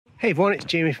Hey everyone, it's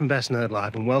Jamie from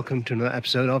BestNerdLife and welcome to another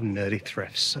episode of Nerdy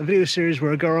Thrifts, a video series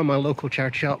where I go around my local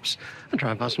charity shops and try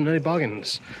and find some nerdy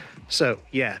bargains. So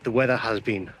yeah, the weather has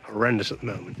been horrendous at the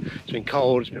moment. It's been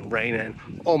cold, it's been raining,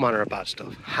 all manner of bad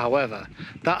stuff. However,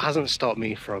 that hasn't stopped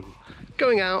me from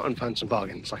going out and find some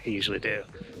bargains like I usually do.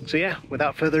 So yeah,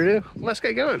 without further ado, let's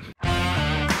get going.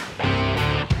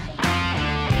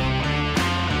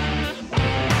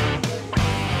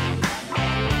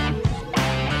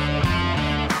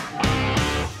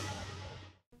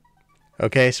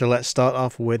 Okay, so let's start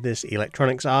off with this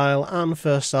electronics aisle, and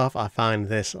first off I find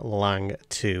this Lang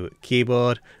 2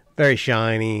 keyboard. Very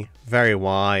shiny, very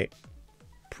white,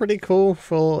 pretty cool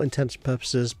for all intents and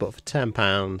purposes, but for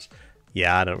 £10,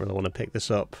 yeah, I don't really want to pick this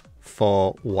up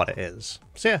for what it is.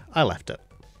 So yeah, I left it.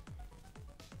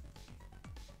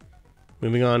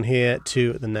 Moving on here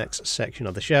to the next section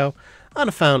of the show, and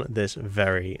I found this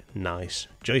very nice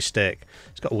joystick.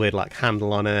 It's got a weird like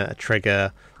handle on it, a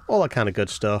trigger, all that kind of good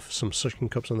stuff, some suction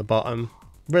cups on the bottom.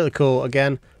 Really cool.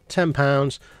 Again,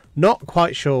 £10. Not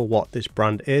quite sure what this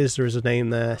brand is. There is a name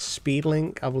there,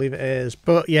 Speedlink, I believe it is.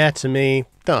 But yeah, to me,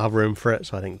 don't have room for it,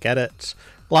 so I didn't get it.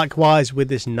 Likewise with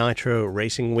this Nitro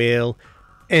racing wheel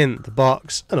in the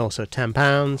box, and also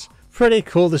 £10. Pretty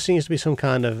cool. There seems to be some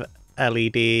kind of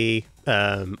LED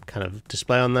kind of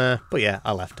display on there, but yeah,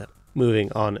 I left it.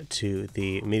 Moving on to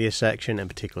the media section, in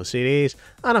particular CDs,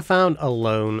 and I found a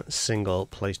lone single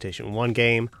PlayStation 1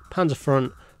 game, Panzer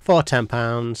Front, for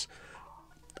 £10.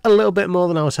 A little bit more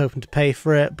than I was hoping to pay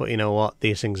for it, but you know what,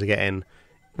 these things are getting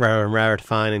rarer and rarer to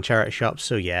find in charity shops,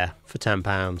 so yeah, for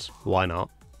 £10, why not?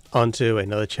 On to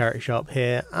another charity shop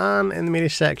here, and in the media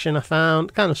section I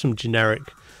found kind of some generic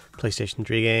PlayStation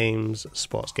 3 games,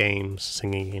 sports games,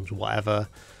 singing games, whatever,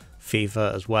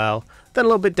 FIFA as well. Then a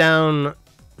little bit down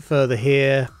further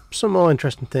here, some more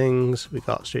interesting things. We've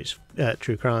got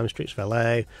True Crime, Streets of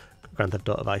LA, Grand Theft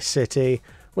Auto Vice City,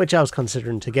 which I was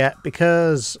considering to get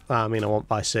because, I mean, I want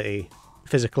Vice City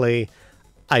physically.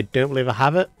 I don't believe I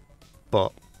have it,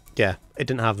 but yeah, it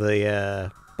didn't have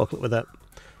the booklet with it.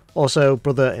 Also,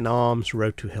 Brother in Arms,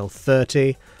 Road to Hill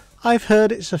 30. I've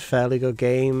heard it's a fairly good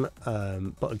game,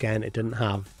 but again, it didn't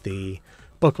have the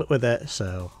booklet with it,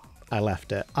 so I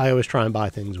left it. I always try and buy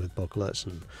things with booklets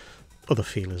and other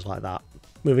feelers like that.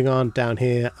 Moving on down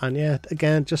here, and yeah,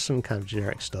 again, just some kind of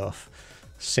generic stuff.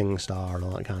 SingStar and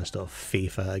all that kind of stuff.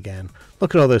 FIFA again.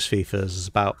 Look at all those FIFAs. There's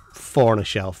about 4 on a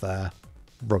shelf there.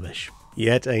 Rubbish.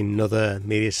 Yet another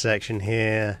media section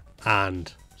here,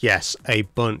 and yes, a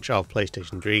bunch of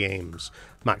PlayStation 3 games.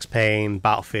 Max Payne,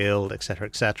 Battlefield, etc,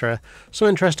 etc. Some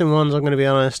interesting ones, I'm going to be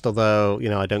honest, although, you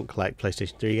know, I don't collect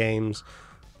PlayStation 3 games.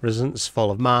 Resistance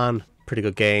Fall of Man, pretty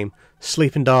good game.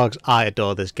 Sleeping Dogs, I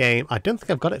adore this game. I don't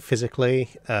think I've got it physically.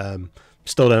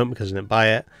 Still don't because I didn't buy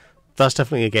it. That's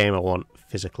definitely a game I want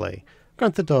physically.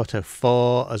 Grand Theft Auto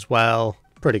 4 as well,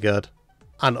 pretty good.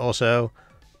 And also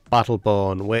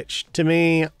Battleborn, which to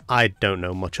me, I don't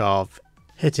know much of.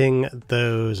 Hitting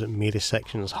those media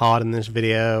sections hard in this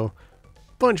video.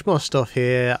 Bunch more stuff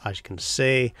here, as you can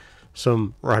see.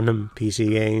 Some random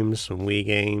PC games, some Wii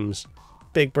games.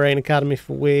 Big Brain Academy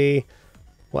for Wii,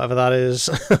 whatever that is.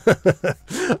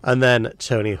 And then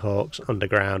Tony Hawk's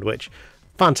Underground, which,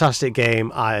 fantastic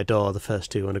game. I adore the first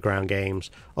 2 Underground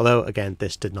games. Although, again,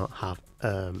 this did not have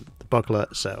the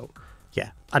booklet, so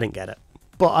yeah, I didn't get it.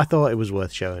 But I thought it was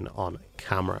worth showing on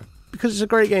camera, because it's a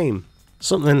great game.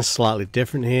 Something slightly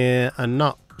different here, and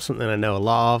not something I know a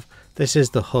lot of. This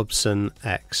is the Hubsan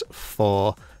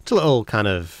X4. It's a little kind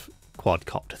of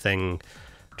quadcopter thing.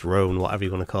 Drone, whatever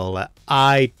you want to call it.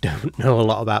 I don't know a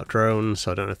lot about drones,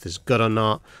 so I don't know if this is good or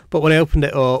not, but when I opened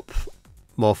it up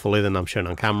more fully than I'm showing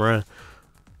on camera,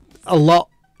 a lot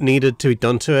needed to be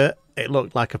done to it. It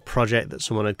looked like a project that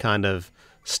someone had kind of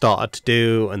started to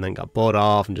do and then got bored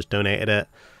of and just donated it.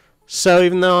 So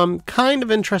even though I'm kind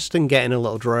of interested in getting a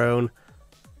little drone,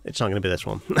 it's not going to be this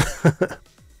one.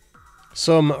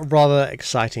 Some rather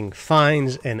exciting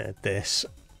finds in this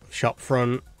shop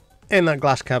front. In that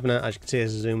glass cabinet, as you can see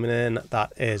as zooming in,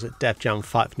 that is Def Jam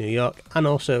 5 New York, and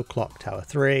also Clock Tower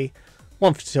 3.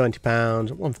 One for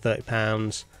 £20, one for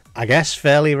 £30. I guess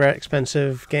fairly very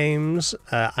expensive games.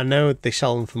 I know they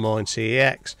sell them for more in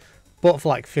CEX, but for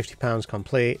like £50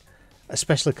 complete,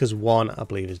 especially because one I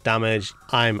believe is damaged,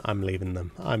 I'm leaving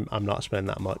them. I'm not spending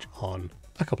that much on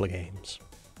a couple of games.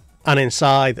 And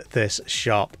inside this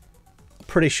shop,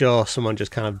 pretty sure someone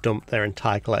just kind of dumped their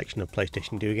entire collection of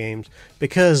PlayStation 2 games,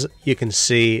 because you can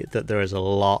see that there is a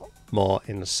lot more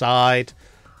inside.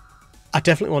 I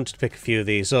definitely wanted to pick a few of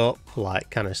these up, like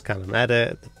Canis Canon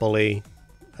Edit, the Bully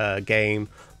game,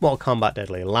 Mortal Kombat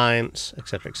Deadly Alliance,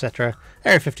 etc, etc.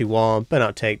 Area 51,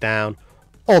 Burnout Takedown,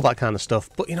 all that kind of stuff.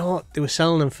 But you know what? They were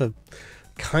selling them for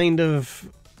kind of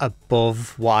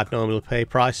above what I'd normally pay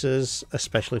prices,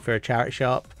 especially for a charity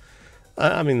shop.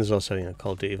 I mean, there's also, you know,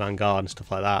 Call of Duty Vanguard and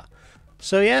stuff like that.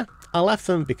 So yeah, I left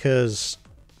them because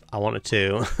I wanted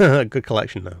to. A good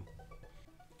collection though.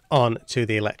 On to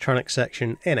the electronics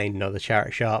section in another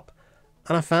charity shop,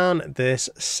 and I found this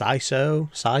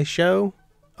Scishow,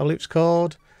 I believe it's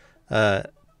called,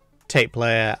 tape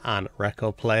player and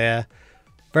record player.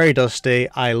 Very dusty.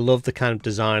 I love the kind of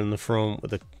design on the front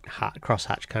with the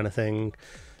crosshatch kind of thing.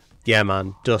 Yeah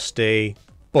man, dusty,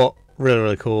 but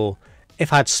really cool.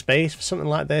 If I had space for something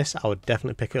like this, I would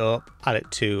definitely pick it up, add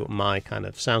it to my kind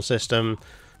of sound system.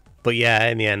 But yeah,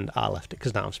 in the end, I left it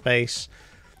because now I have space.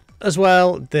 As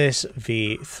well, this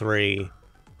V3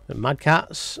 Mad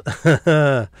Cats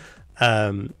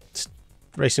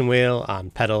racing wheel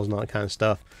and pedals and all that kind of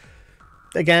stuff.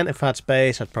 Again, if I had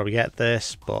space, I'd probably get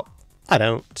this, but I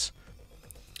don't.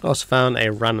 Also found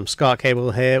a random SCART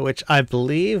cable here, which I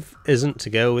believe isn't to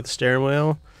go with the steering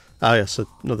wheel. Oh yes,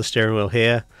 another steering wheel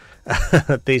here.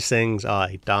 These things are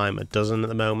a dime a dozen at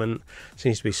the moment.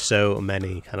 Seems to be so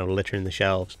many kind of littering the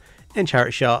shelves in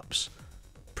charity shops.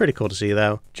 Pretty cool to see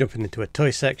though. Jumping into a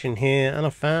toy section here, and I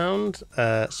found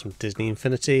some Disney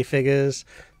Infinity figures,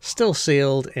 still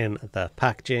sealed in the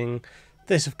packaging.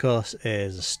 This of course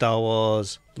is Star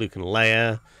Wars, Luke and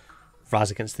Leia, Rise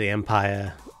Against the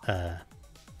Empire, I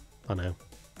don't know,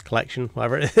 collection,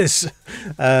 whatever it is.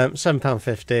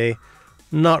 £7.50.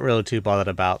 Not really too bothered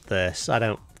about this. I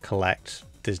don't collect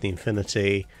Disney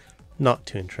Infinity, not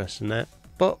too interested in it,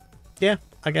 but yeah,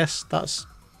 I guess that's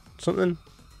something.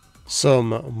 Some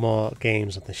more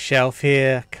games on the shelf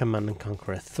here. Command &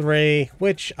 Conquer 3,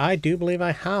 which I do believe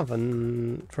I have,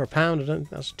 and for £1 I don't think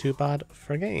that's too bad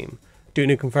for a game. Duke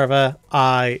Nukem Forever,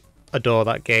 I adore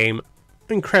that game.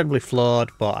 Incredibly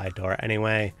flawed, but I adore it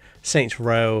anyway. Saints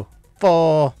Row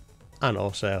 4, and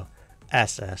also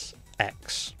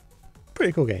SSX.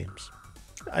 Pretty cool games.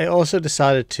 I also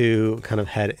decided to kind of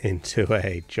head into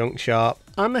a junk shop,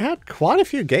 and they had quite a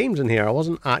few games in here. I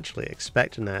wasn't actually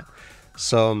expecting it.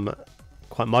 Some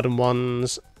quite modern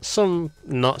ones, some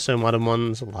not so modern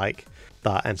ones, like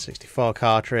that N64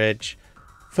 cartridge.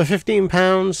 For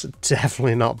 £15,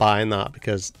 definitely not buying that,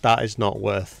 because that is not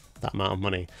worth that amount of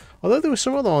money. Although there were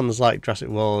some other ones like Jurassic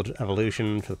World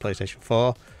Evolution for the PlayStation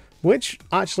 4, which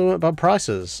actually weren't bad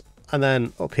prices. And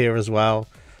then up here as well,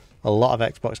 a lot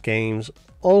of Xbox games,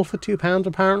 all for £2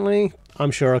 apparently.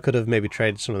 I'm sure I could have maybe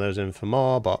traded some of those in for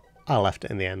more, but I left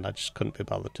it in the end. I just couldn't be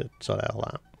bothered to sort it all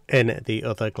out. In the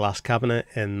other glass cabinet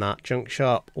in that junk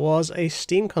shop was a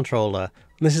Steam controller.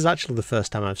 And this is actually the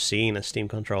first time I've seen a Steam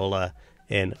controller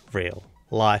in real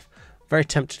life. Very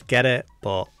tempted to get it,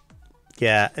 but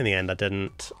yeah, in the end I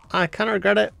didn't. I kind of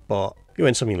regret it, but you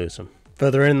win some, you lose some.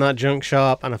 Further in that junk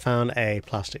shop, and I found a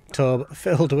plastic tub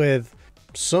filled with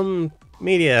some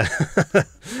media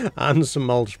and some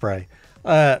mold spray.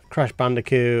 Crash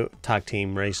Bandicoot, Tag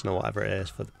Team Racing or whatever it is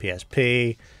for the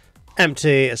PSP.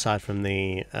 Empty aside from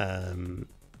the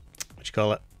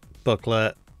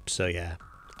booklet. So yeah,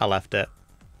 I left it.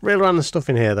 Real random stuff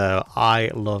in here though.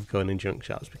 I love going in junk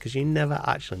shops because you never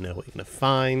actually know what you're going to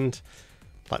find.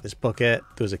 Like this bucket,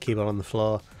 there was a keyboard on the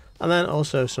floor, and then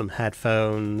also some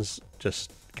headphones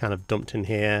just kind of dumped in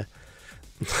here.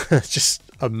 Just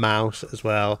a mouse as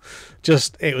well.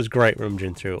 It was great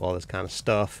rummaging through all this kind of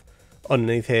stuff.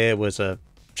 Underneath here was a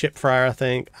chip fryer, I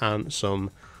think, and some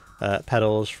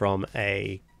pedals from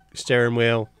a steering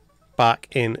wheel. Back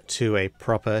into a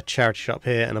proper charity shop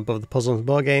here, and above the puzzles and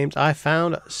board games, I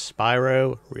found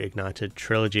Spyro Reignited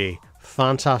Trilogy.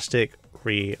 Fantastic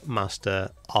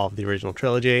remaster of the original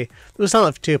trilogy. It was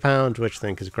selling for £2, which I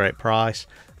think is a great price.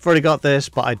 I've already got this,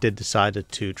 but I did decide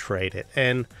to trade it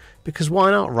in, because why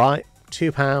not, right?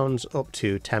 £2 up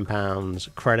to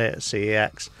 £10 credit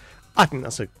CEX. I think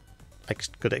that's a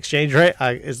good exchange rate.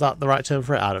 Is that the right term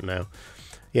for it? I don't know.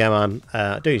 Yeah man,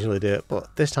 I don't usually do it,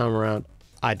 but this time around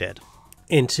I did.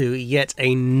 Into yet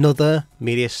another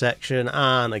media section,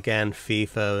 and again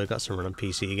FIFA. We've got some random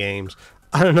PC games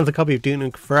and another copy of Duke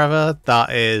Nukem Forever. That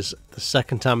is the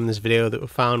second time in this video that we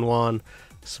found one.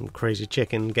 Some crazy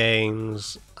chicken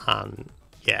games, and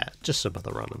yeah, just some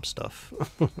other random stuff.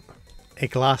 A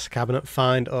glass cabinet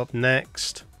find up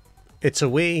next. It's a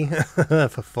Wii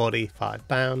for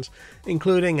 £45,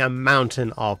 including a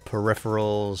mountain of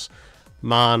peripherals.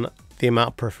 Man, the amount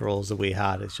of peripherals that we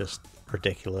had is just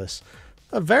ridiculous.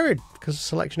 A varied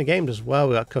selection of games as well.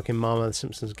 We got Cooking Mama, The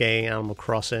Simpsons game, Animal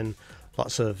Crossing,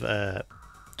 lots of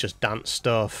just dance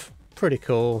stuff. Pretty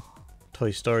cool.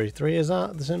 Toy Story 3, is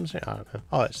that The Sims 3? I don't know.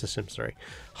 Oh, it's The Sims 3.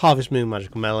 Harvest Moon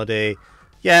Magical Melody.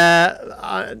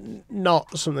 Yeah,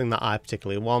 not something that I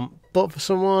particularly want, but for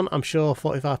someone, I'm sure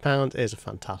 £45 is a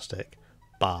fantastic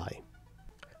buy.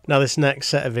 Now this next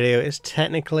set of video is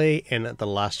technically in the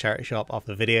last charity shop of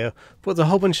the video, but there's a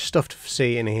whole bunch of stuff to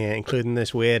see in here, including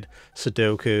this weird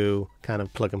Sudoku kind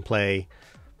of plug and play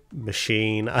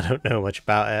machine. I don't know much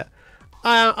about it.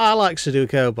 I like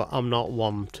Sudoku, but I'm not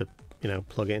one to, you know,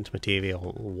 plug it into my TV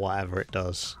or whatever it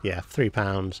does. Yeah,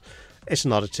 £3. It's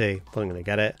an oddity, but I'm going to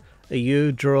get it. A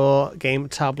U-Draw game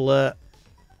tablet.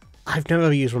 I've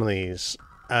never used one of these.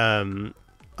 I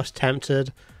was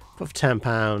tempted, but for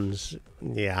 £10,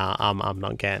 yeah, I'm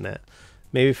not getting it.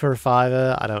 Maybe for a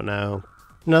 £5, I don't know.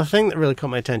 Another thing that really caught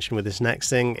my attention with this next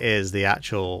thing is the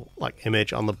actual like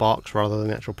image on the box rather than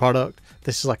the actual product.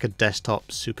 This is like a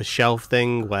desktop super shelf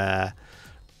thing where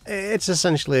it's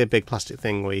essentially a big plastic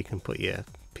thing where you can put your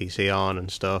PC on and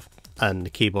stuff, and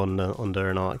the keyboard under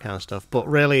and all that kind of stuff. But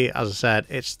really, as I said,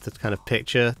 it's the kind of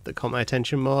picture that caught my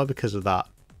attention more because of that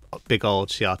big old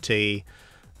CRT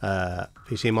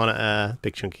PC monitor,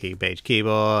 big chunky beige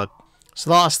keyboard.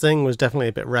 So the last thing was definitely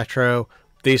a bit retro.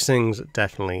 These things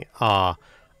definitely are.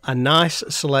 A nice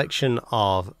selection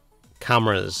of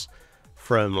cameras,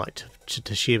 from like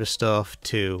Toshiba stuff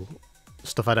to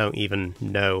stuff I don't even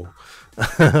know.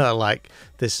 Like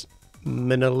this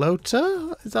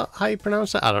Minolta, is that how you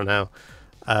pronounce it? I don't know.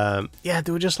 Yeah,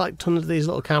 there were just like tons of these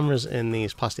little cameras in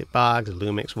these plastic bags. A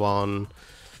Lumix one,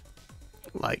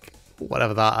 like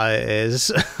whatever that is.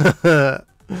 A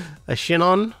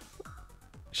Shinon?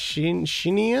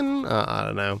 Shinian? I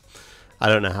don't know. I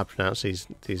don't know how to pronounce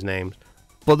these names.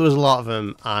 But there was a lot of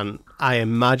them, and I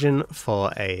imagine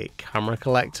for a camera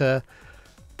collector,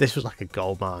 this was like a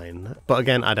gold mine. But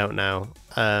again, I don't know.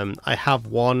 I have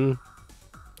one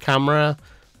camera,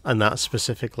 and that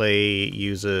specifically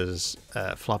uses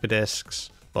floppy disks.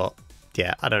 But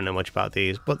yeah, I don't know much about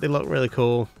these, but they look really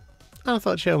cool, and I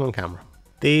thought I'd show them on camera.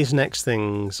 These next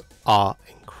things are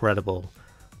incredible.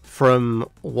 From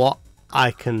what I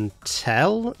can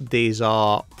tell, these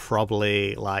are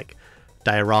probably like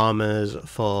dioramas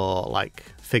for like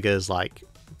figures like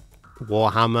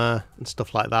Warhammer and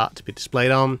stuff like that to be displayed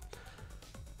on.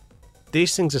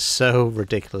 These things are so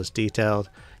ridiculous detailed.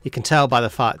 You can tell by the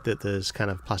fact that there's kind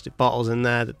of plastic bottles in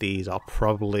there that these are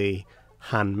probably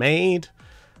handmade,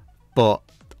 but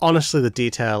honestly the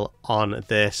detail on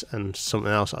this and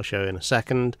something else I'll show you in a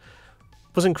second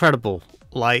was incredible.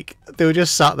 Like, they were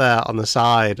just sat there on the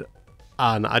side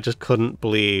and I just couldn't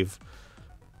believe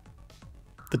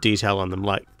the detail on them.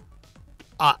 Like,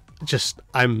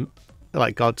 I'm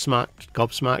like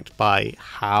gobsmacked by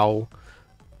how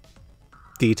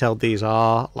detailed these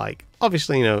are. Like,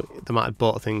 obviously, you know, they might have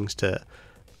bought things to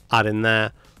add in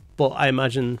there, but I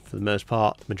imagine for the most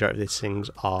part the majority of these things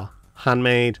are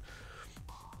handmade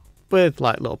with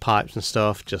like little pipes and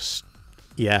stuff. Just,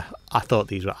 yeah, I thought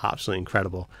these were absolutely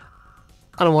incredible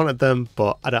and I wanted them,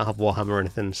 but I don't have Warhammer or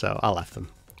anything, so I left them.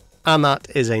 And that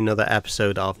is another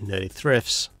episode of Nerdy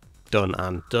Thrifts, done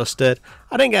and dusted.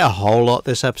 I didn't get a whole lot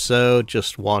this episode,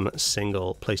 just one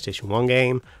single PlayStation 1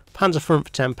 game, Panzer Front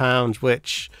for £10,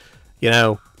 which, you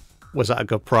know, was at a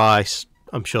good price.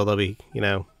 I'm sure there'll be, you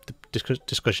know,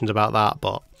 discussions about that,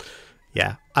 but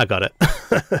yeah, I got it.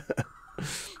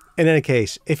 In any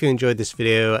case, if you enjoyed this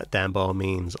video, then by all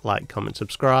means, like, comment,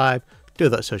 subscribe, do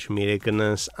that social media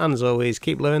goodness, and as always,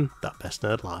 keep living that best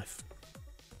nerd life.